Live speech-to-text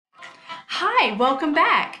Hi, welcome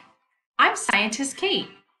back. I'm Scientist Kate.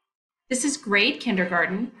 This is grade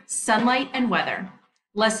kindergarten, sunlight and weather,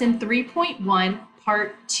 lesson 3.1,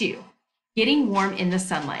 part 2, getting warm in the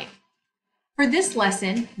sunlight. For this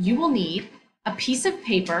lesson, you will need a piece of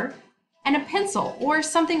paper and a pencil or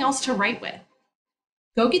something else to write with.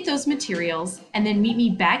 Go get those materials and then meet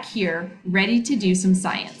me back here ready to do some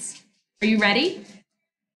science. Are you ready?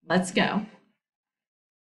 Let's go.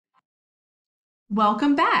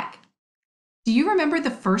 Welcome back. Do you remember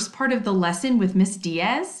the first part of the lesson with Miss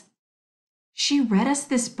Diaz? She read us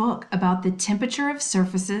this book about the temperature of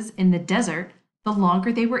surfaces in the desert the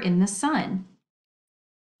longer they were in the sun.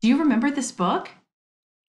 Do you remember this book?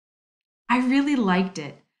 I really liked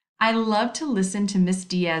it. I love to listen to Miss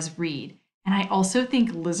Diaz read, and I also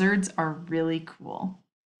think lizards are really cool.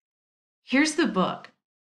 Here's the book.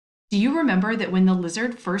 Do you remember that when the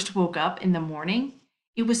lizard first woke up in the morning,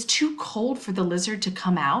 it was too cold for the lizard to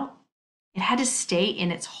come out? It had to stay in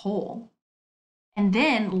its hole. And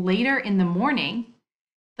then later in the morning,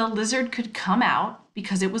 the lizard could come out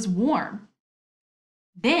because it was warm.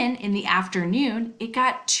 Then in the afternoon, it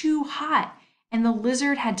got too hot and the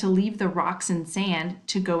lizard had to leave the rocks and sand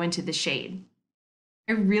to go into the shade.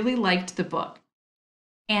 I really liked the book.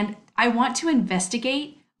 And I want to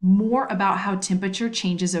investigate more about how temperature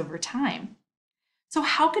changes over time. So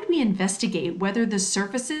how could we investigate whether the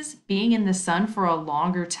surfaces being in the sun for a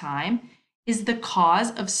longer time is the cause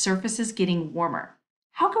of surfaces getting warmer?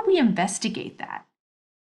 How could we investigate that?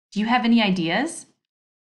 Do you have any ideas?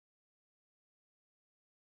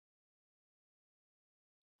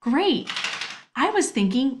 Great. I was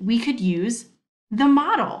thinking we could use the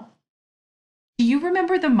model. Do you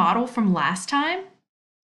remember the model from last time?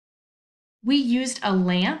 We used a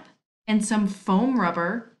lamp and some foam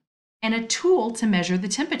rubber and a tool to measure the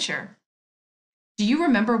temperature. Do you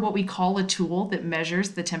remember what we call a tool that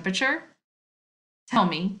measures the temperature? Tell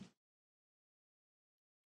me.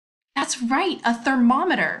 That's right, a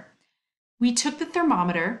thermometer. We took the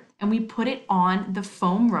thermometer and we put it on the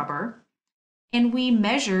foam rubber and we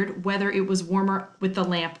measured whether it was warmer with the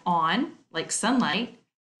lamp on, like sunlight,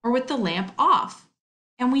 or with the lamp off.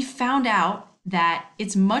 And we found out that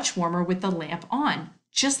it's much warmer with the lamp on,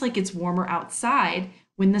 just like it's warmer outside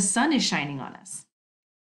when the sun is shining on us.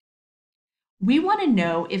 We want to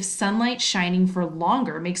know if sunlight shining for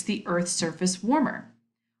longer makes the Earth's surface warmer.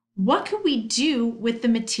 What could we do with the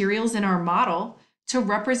materials in our model to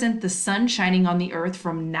represent the sun shining on the Earth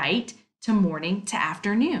from night to morning to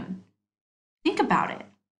afternoon? Think about it.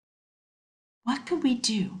 What could we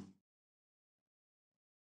do?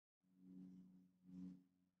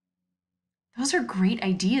 Those are great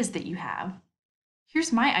ideas that you have.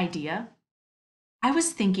 Here's my idea. I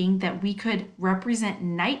was thinking that we could represent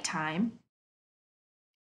nighttime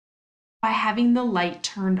by having the light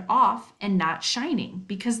turned off and not shining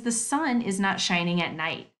because the sun is not shining at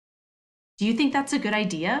night. Do you think that's a good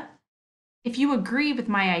idea? If you agree with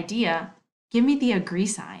my idea, give me the agree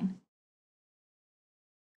sign.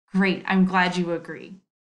 Great, I'm glad you agree.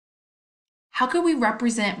 How could we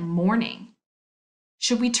represent morning?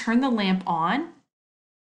 Should we turn the lamp on?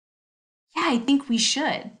 Yeah, I think we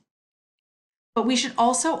should. But we should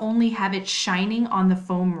also only have it shining on the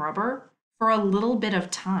foam rubber for a little bit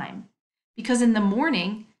of time, because in the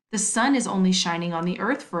morning, the sun is only shining on the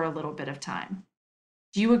Earth for a little bit of time.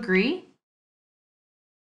 Do you agree?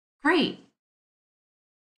 Great.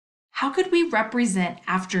 How could we represent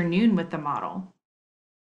afternoon with the model?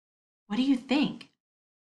 What do you think?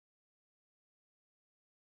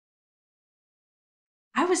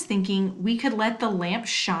 I was thinking we could let the lamp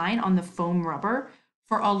shine on the foam rubber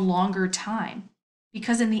for a longer time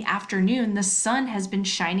because in the afternoon, the sun has been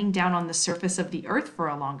shining down on the surface of the Earth for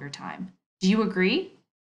a longer time. Do you agree?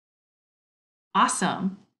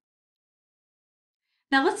 Awesome.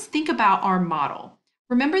 Now let's think about our model.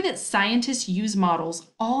 Remember that scientists use models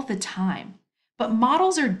all the time, but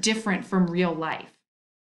models are different from real life.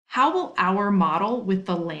 How will our model with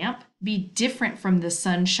the lamp be different from the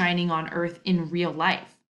sun shining on Earth in real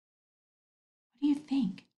life? What do you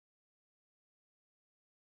think?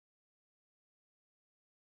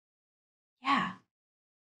 Yeah.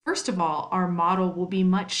 First of all, our model will be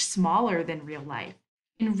much smaller than real life.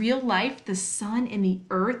 In real life, the sun and the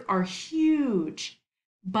Earth are huge,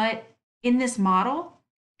 but in this model,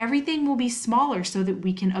 everything will be smaller so that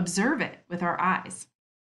we can observe it with our eyes.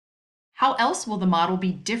 How else will the model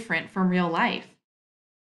be different from real life?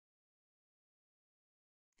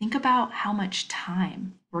 Think about how much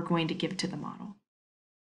time we're going to give to the model.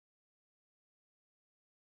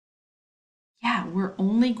 Yeah, we're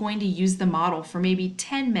only going to use the model for maybe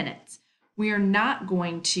 10 minutes. We are not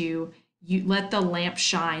going to You let the lamp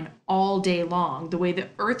shine all day long, the way the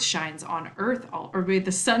earth shines on earth or the way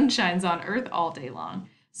the sun shines on earth all day long.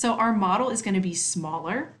 So our model is going to be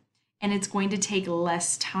smaller and it's going to take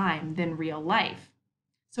less time than real life.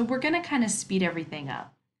 So we're going to kind of speed everything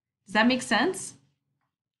up. Does that make sense?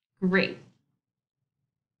 Great.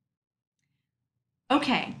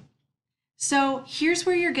 Okay, so here's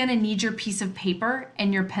where you're going to need your piece of paper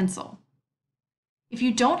and your pencil. If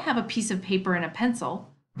you don't have a piece of paper and a pencil,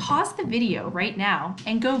 pause the video right now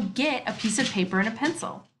and go get a piece of paper and a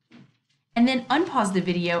pencil. And then unpause the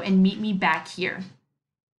video and meet me back here.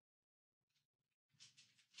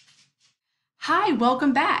 Hi,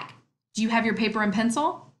 welcome back. Do you have your paper and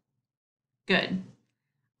pencil? Good.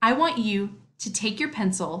 I want you to take your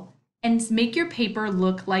pencil and make your paper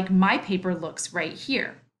look like my paper looks right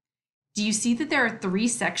here. Do you see that there are 3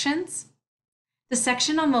 sections? The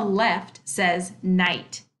section on the left says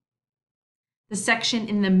night. The section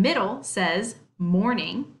in the middle says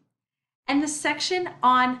morning. And the section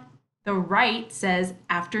on the right says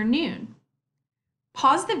afternoon.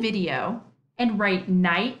 Pause the video and write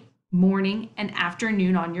night, morning, and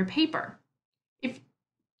afternoon on your paper.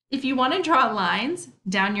 If you want to draw lines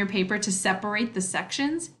down your paper to separate the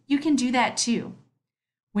sections, you can do that too.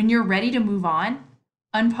 When you're ready to move on,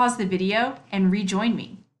 unpause the video and rejoin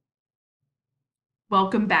me.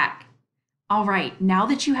 Welcome back. All right, now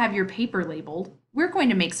that you have your paper labeled, we're going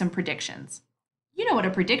to make some predictions. You know what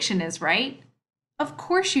a prediction is, right? Of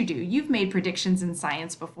course you do. You've made predictions in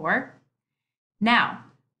science before. Now,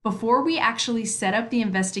 before we actually set up the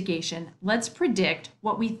investigation, let's predict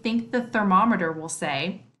what we think the thermometer will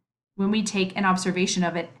say when we take an observation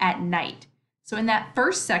of it at night. So in that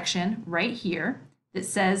first section right here that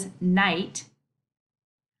says night,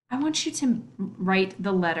 I want you to write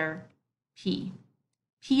the letter P.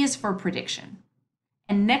 P is for prediction.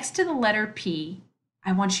 And next to the letter P,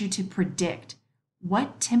 I want you to predict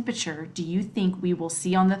what temperature do you think we will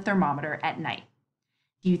see on the thermometer at night?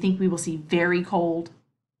 Do you think we will see very cold,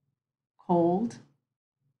 cold,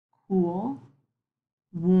 cool,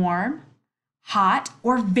 warm, hot,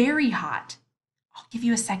 or very hot? I'll give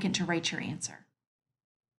you a second to write your answer.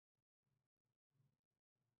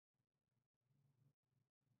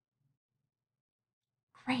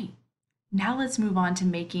 Great. Now let's move on to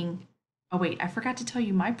making, oh wait, I forgot to tell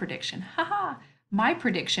you my prediction. Haha, my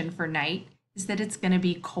prediction for night is that it's going to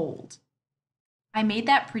be cold. I made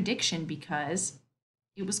that prediction because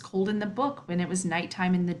it was cold in the book when it was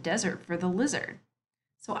nighttime in the desert for the lizard.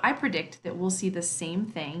 So I predict that we'll see the same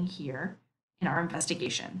thing here in our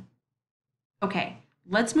investigation. Okay,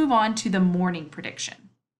 let's move on to the morning prediction.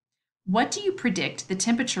 What do you predict the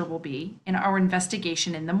temperature will be in our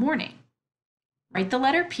investigation in the morning? Write the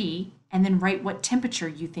letter P and then write what temperature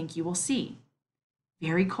you think you will see.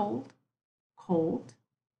 Very cold, cold,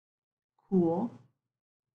 cool,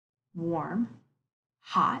 warm,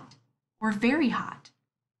 hot, or very hot.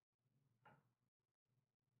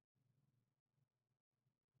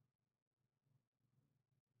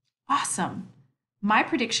 Awesome. My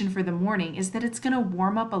prediction for the morning is that it's going to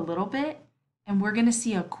warm up a little bit and we're going to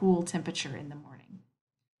see a cool temperature in the morning.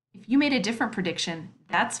 If you made a different prediction,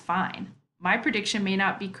 that's fine. My prediction may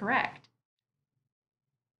not be correct.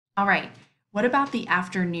 All right, what about the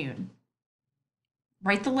afternoon?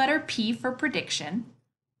 Write the letter P for prediction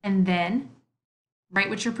and then write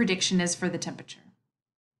what your prediction is for the temperature.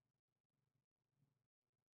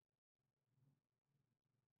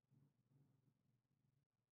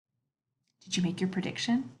 Did you make your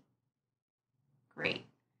prediction? Great.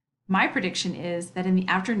 My prediction is that in the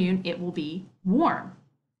afternoon it will be warm.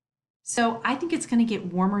 So I think it's going to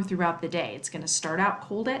get warmer throughout the day. It's going to start out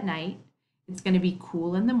cold at night, it's going to be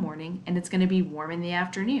cool in the morning, and it's going to be warm in the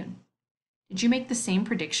afternoon. Did you make the same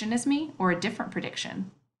prediction as me or a different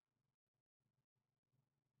prediction?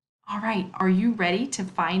 All right, are you ready to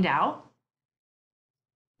find out?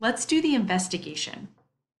 Let's do the investigation.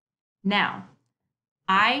 Now,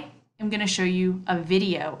 I am going to show you a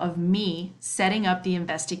video of me setting up the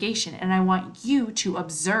investigation, and I want you to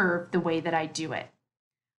observe the way that I do it.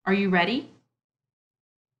 Are you ready?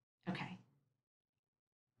 Okay.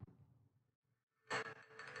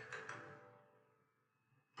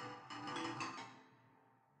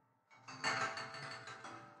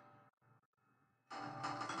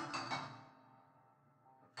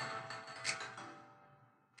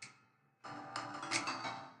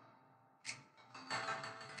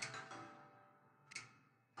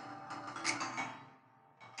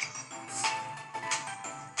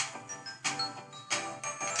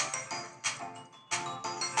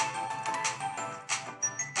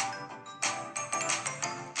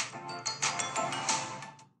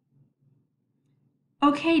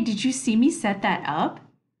 Okay, did you see me set that up?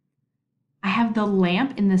 I have the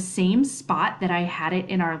lamp in the same spot that I had it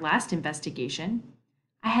in our last investigation.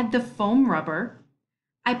 I had the foam rubber.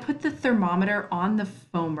 I put the thermometer on the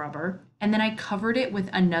foam rubber and then I covered it with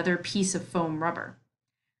another piece of foam rubber.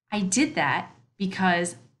 I did that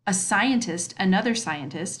because another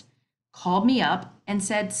scientist, called me up and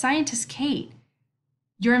said, Scientist Kate,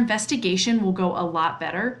 your investigation will go a lot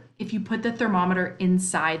better if you put the thermometer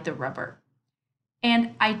inside the rubber.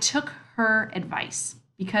 And I took her advice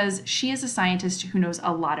because she is a scientist who knows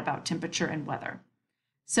a lot about temperature and weather.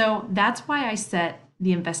 So that's why I set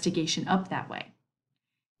the investigation up that way.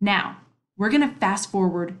 Now, we're going to fast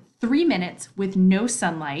forward 3 minutes with no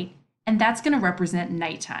sunlight, and that's going to represent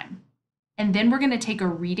nighttime. And then we're going to take a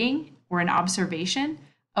reading or an observation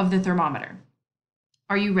of the thermometer.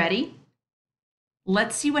 Are you ready?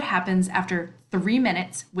 Let's see what happens after 3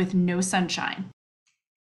 minutes with no sunshine.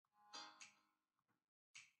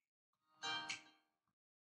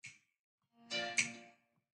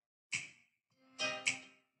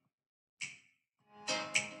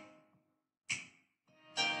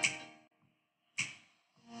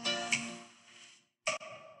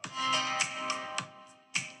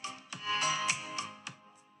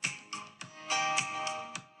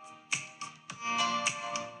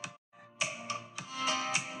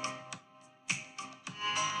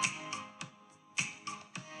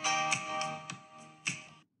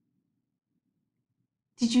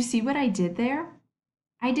 Did you see what I did there?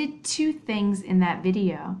 I did 2 things in that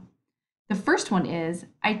video. The first one is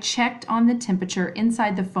I checked on the temperature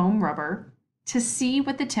inside the foam rubber to see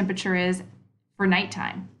what the temperature is for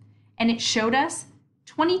nighttime. And it showed us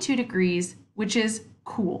 22 degrees, which is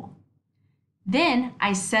cool. Then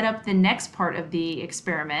I set up the next part of the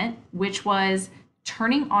experiment, which was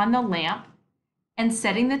turning on the lamp and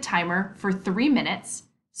setting the timer for 3 minutes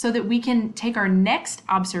so that we can take our next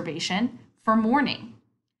observation for morning.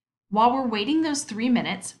 While we're waiting those 3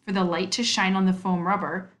 minutes for the light to shine on the foam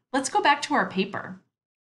rubber, let's go back to our paper.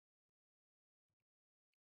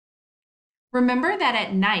 Remember that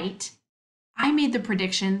at night, I made the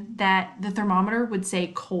prediction that the thermometer would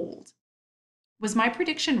say cold. Was my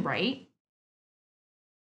prediction right?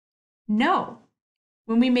 No.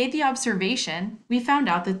 When we made the observation, we found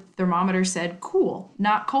out that the thermometer said cool,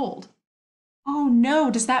 not cold. Oh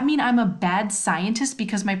no, does that mean I'm a bad scientist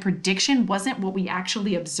because my prediction wasn't what we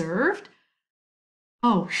actually observed?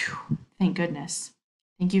 Oh, whew, thank goodness.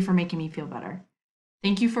 Thank you for making me feel better.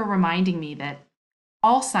 Thank you for reminding me that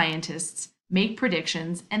all scientists make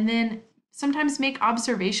predictions and then sometimes make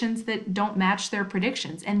observations that don't match their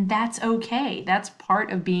predictions, and that's okay. That's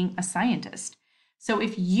part of being a scientist. So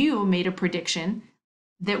if you made a prediction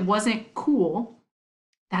that wasn't cool,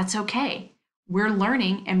 that's okay. We're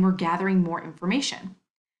learning and we're gathering more information.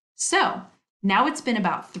 So now it's been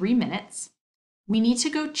about 3 minutes. We need to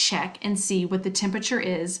go check and see what the temperature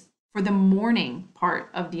is for the morning part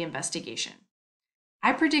of the investigation.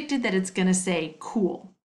 I predicted that it's going to say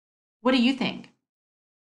cool. What do you think?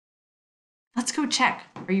 Let's go check.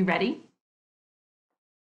 Are you ready?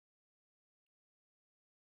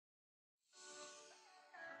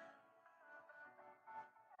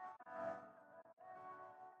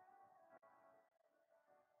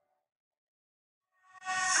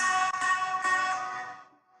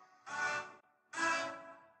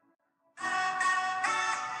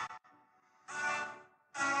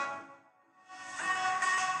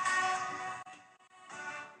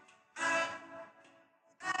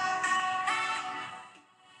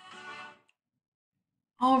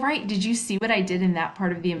 All right, did you see what I did in that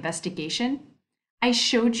part of the investigation? I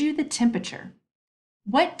showed you the temperature.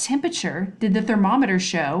 What temperature did the thermometer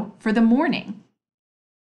show for the morning?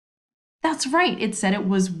 That's right, it said it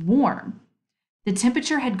was warm. The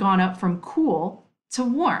temperature had gone up from cool to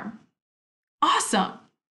warm. Awesome!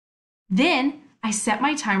 Then I set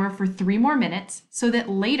my timer for 3 more minutes so that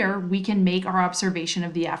later we can make our observation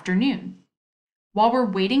of the afternoon. While we're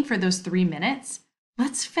waiting for those 3 minutes,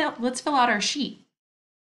 let's fill out our sheet.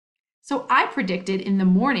 So I predicted in the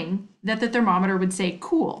morning that the thermometer would say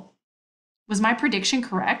cool. Was my prediction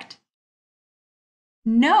correct?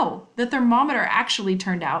 No, the thermometer actually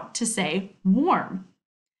turned out to say warm.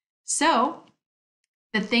 So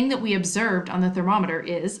the thing that we observed on the thermometer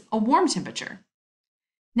is a warm temperature.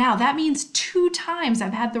 Now that means 2 times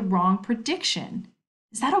I've had the wrong prediction.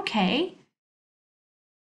 Is that okay?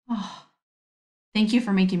 Oh, thank you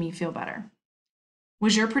for making me feel better.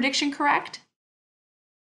 Was your prediction correct?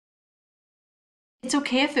 It's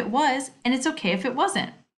okay if it was, and it's okay if it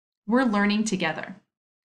wasn't. We're learning together.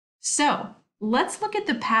 So let's look at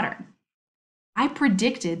the pattern. I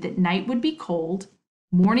predicted that night would be cold,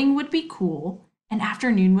 morning would be cool, and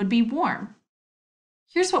afternoon would be warm.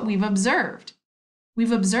 Here's what we've observed.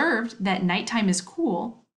 We've observed that nighttime is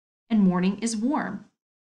cool and morning is warm.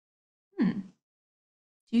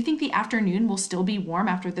 Do you think the afternoon will still be warm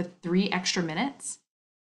after the 3 extra minutes?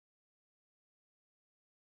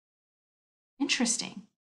 Interesting.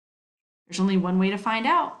 There's only one way to find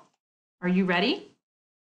out. Are you ready?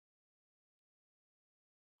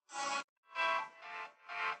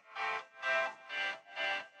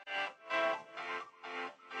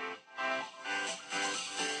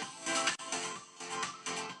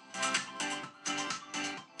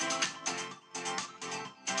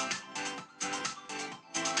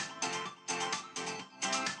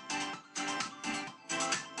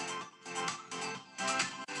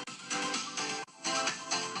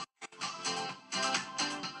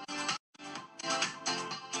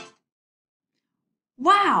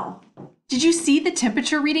 Wow! Did you see the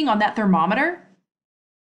temperature reading on that thermometer?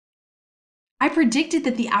 I predicted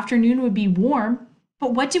that the afternoon would be warm,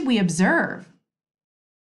 but what did we observe?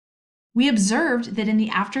 We observed that in the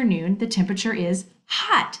afternoon, the temperature is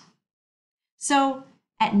hot. So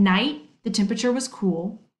at night, the temperature was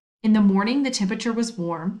cool. In the morning, the temperature was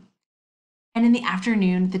warm. And in the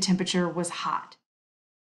afternoon, the temperature was hot.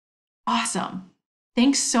 Awesome.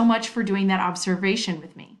 Thanks so much for doing that observation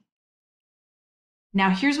with me.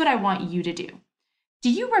 Now, here's what I want you to do. Do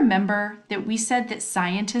you remember that we said that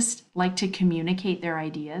scientists like to communicate their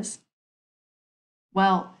ideas?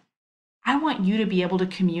 Well, I want you to be able to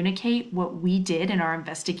communicate what we did in our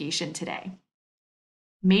investigation today.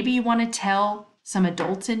 Maybe you want to tell some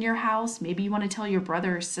adults in your house. Maybe you want to tell your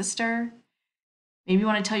brother or sister. Maybe you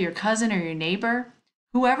want to tell your cousin or your neighbor.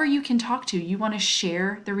 Whoever you can talk to, you want to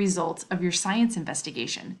share the results of your science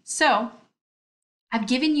investigation. So, I've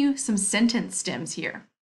given you some sentence stems here.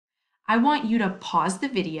 I want you to pause the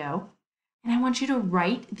video and I want you to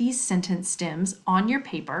write these sentence stems on your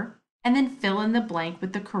paper and then fill in the blank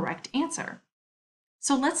with the correct answer.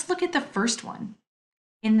 So let's look at the first one.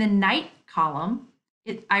 In the night column,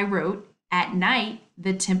 I wrote, at night,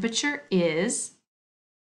 the temperature is,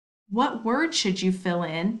 what word should you fill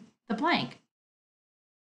in the blank?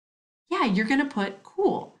 Yeah, you're going to put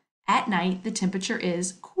cool. At night, the temperature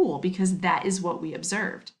is cool because that is what we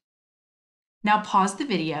observed. Now pause the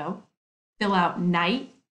video, fill out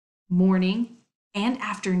night, morning, and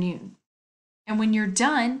afternoon. And when you're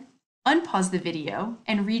done, unpause the video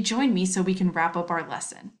and rejoin me so we can wrap up our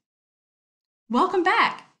lesson. Welcome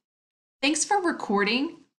back. Thanks for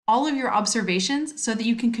recording all of your observations so that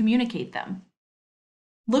you can communicate them.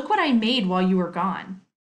 Look what I made while you were gone.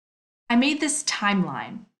 I made this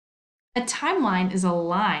timeline. A timeline is a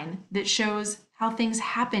line that shows how things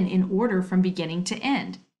happen in order from beginning to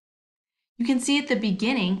end. You can see at the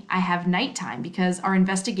beginning, I have nighttime because our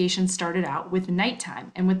investigation started out with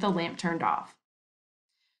nighttime and with the lamp turned off.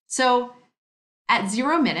 So at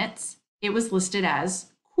 0 minutes, it was listed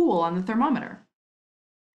as cool on the thermometer.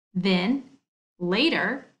 Then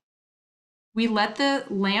later, we let the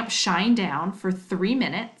lamp shine down for 3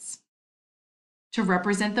 minutes to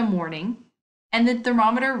represent the morning, and the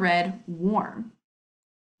thermometer read warm.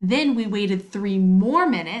 Then we waited 3 more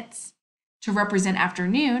minutes to represent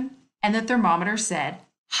afternoon, and the thermometer said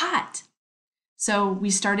hot. So we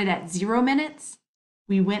started at 0 minutes,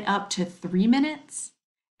 we went up to 3 minutes,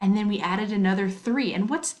 and then we added another 3. And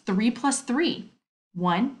what's 3 plus 3?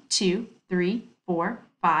 1, 2, 3, 4,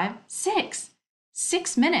 5, 6.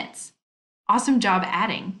 6 minutes. Awesome job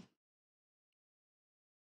adding.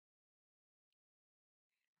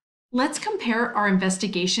 Let's compare our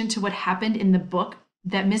investigation to what happened in the book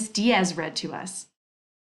that Miss Diaz read to us.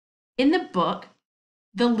 In the book,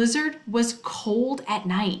 the lizard was cold at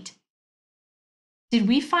night. Did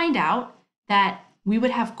we find out that we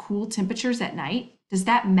would have cool temperatures at night? Does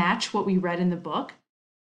that match what we read in the book?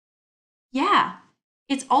 Yeah,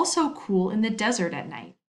 it's also cool in the desert at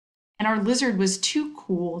night. And our lizard was too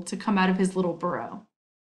cool to come out of his little burrow.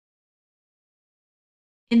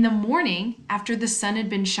 In the morning, after the sun had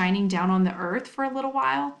been shining down on the earth for a little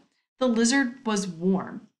while, the lizard was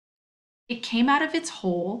warm. It came out of its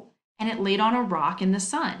hole and it laid on a rock in the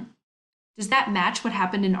sun. Does that match what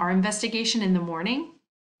happened in our investigation in the morning?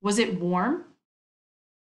 Was it warm?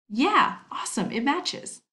 Yeah, awesome, it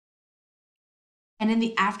matches. And in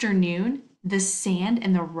the afternoon, the sand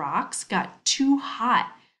and the rocks got too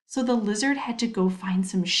hot, so the lizard had to go find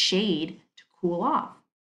some shade to cool off.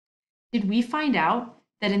 Did we find out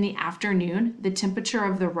that in the afternoon, the temperature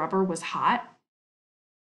of the rubber was hot?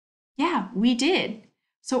 Yeah, we did.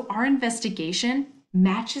 So our investigation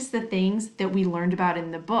matches the things that we learned about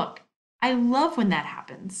in the book. I love when that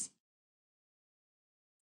happens.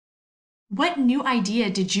 What new idea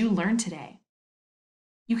did you learn today?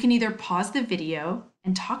 You can either pause the video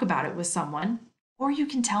and talk about it with someone, or you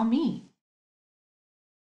can tell me.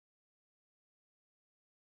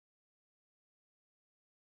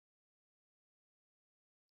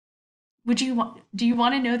 Do you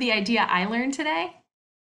want to know the idea I learned today?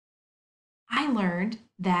 I learned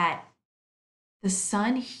that the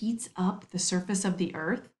sun heats up the surface of the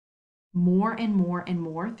earth more and more and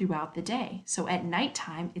more throughout the day. So at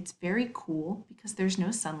nighttime, it's very cool because there's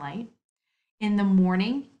no sunlight. In the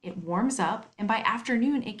morning, it warms up, and by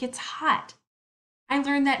afternoon, it gets hot. I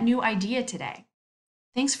learned that new idea today.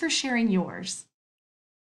 Thanks for sharing yours.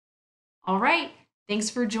 All right,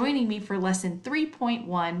 thanks for joining me for lesson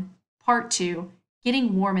 3.1, part 2,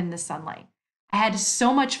 Getting Warm in the Sunlight. I had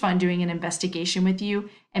so much fun doing an investigation with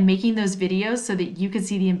you and making those videos so that you could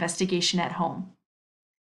see the investigation at home.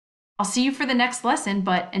 I'll see you for the next lesson,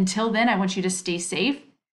 but until then, I want you to stay safe,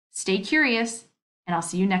 stay curious, and I'll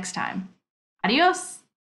see you next time. Adios!